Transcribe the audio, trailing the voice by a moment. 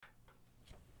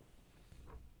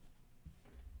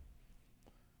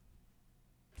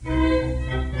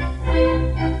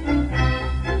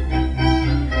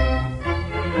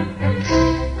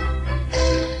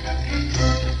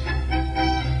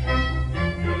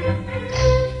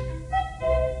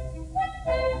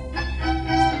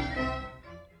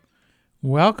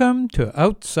Welcome to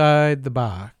Outside the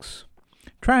Box,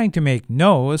 trying to make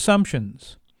no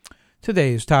assumptions.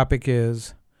 Today's topic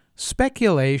is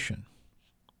speculation.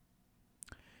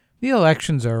 The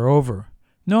elections are over.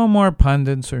 No more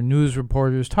pundits or news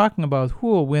reporters talking about who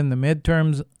will win the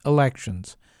midterm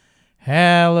elections.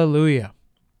 Hallelujah.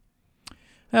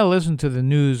 I listen to the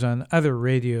news on other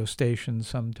radio stations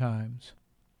sometimes.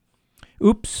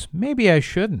 Oops, maybe I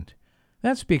shouldn't.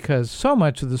 That's because so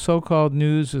much of the so-called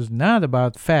news is not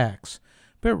about facts,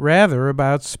 but rather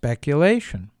about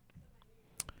speculation.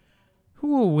 Who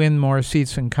will win more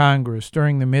seats in Congress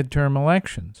during the midterm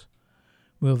elections?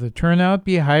 Will the turnout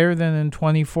be higher than in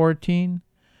 2014?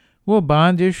 Will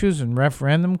bond issues and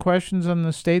referendum questions on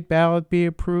the state ballot be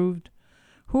approved?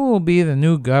 Who will be the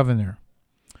new governor?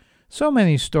 So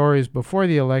many stories before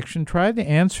the election tried to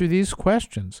answer these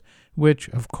questions, which,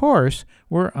 of course,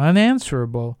 were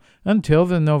unanswerable until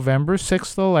the November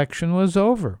 6th election was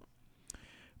over.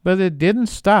 But it didn't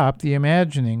stop the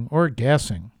imagining or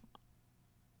guessing.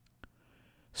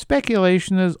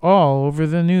 Speculation is all over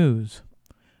the news.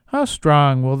 How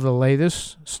strong will the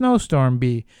latest snowstorm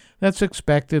be that's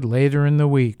expected later in the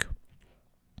week?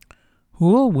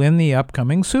 Who will win the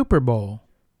upcoming Super Bowl?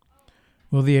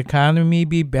 Will the economy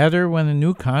be better when a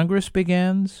new Congress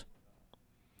begins?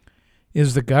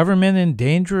 Is the government in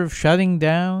danger of shutting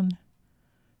down?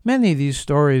 Many of these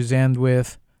stories end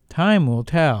with, "Time will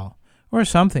tell," or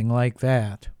something like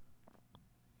that.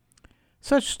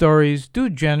 Such stories do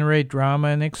generate drama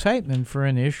and excitement for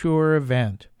an issue or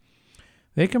event.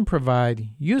 They can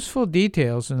provide useful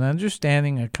details in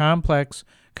understanding a complex,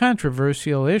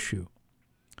 controversial issue.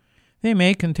 They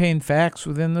may contain facts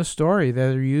within the story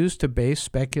that are used to base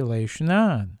speculation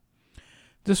on.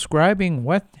 Describing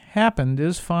what happened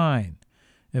is fine.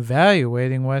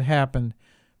 Evaluating what happened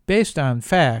based on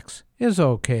facts is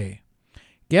okay.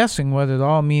 Guessing what it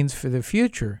all means for the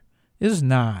future is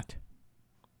not.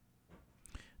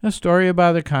 A story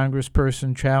about a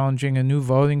congressperson challenging a new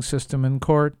voting system in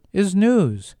court is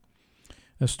news.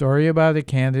 A story about a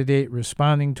candidate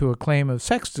responding to a claim of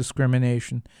sex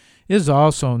discrimination is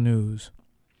also news.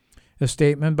 A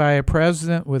statement by a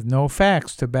president with no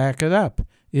facts to back it up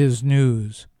is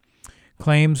news.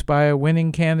 Claims by a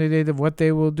winning candidate of what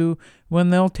they will do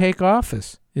when they'll take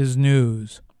office is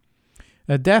news.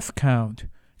 A death count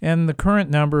and the current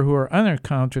number who are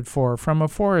unaccounted for from a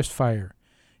forest fire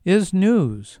is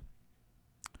news.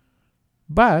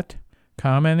 But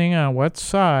commenting on what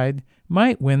side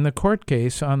might win the court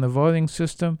case on the voting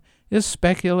system is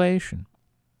speculation.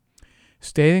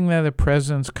 Stating that a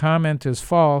president's comment is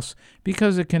false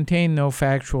because it contained no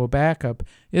factual backup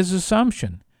is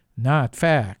assumption, not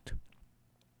fact.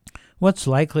 What's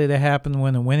likely to happen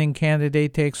when a winning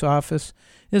candidate takes office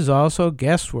is also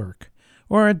guesswork,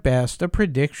 or at best a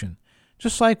prediction,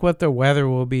 just like what the weather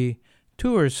will be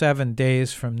 2 or 7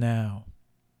 days from now.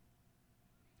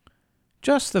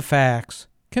 Just the facts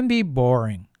can be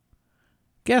boring.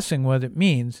 Guessing what it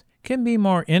means can be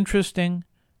more interesting,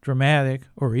 dramatic,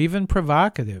 or even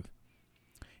provocative.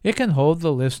 It can hold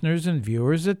the listeners' and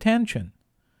viewers' attention.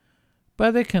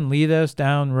 But it can lead us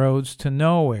down roads to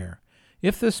nowhere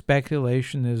if the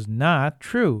speculation is not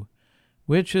true,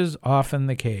 which is often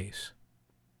the case.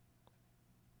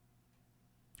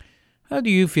 How do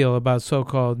you feel about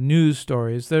so-called news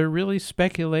stories that are really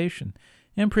speculation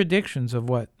and predictions of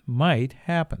what might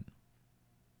happen?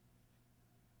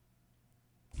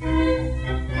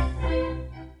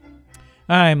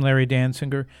 I'm Larry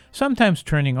Dansinger, sometimes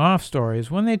turning off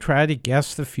stories when they try to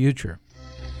guess the future.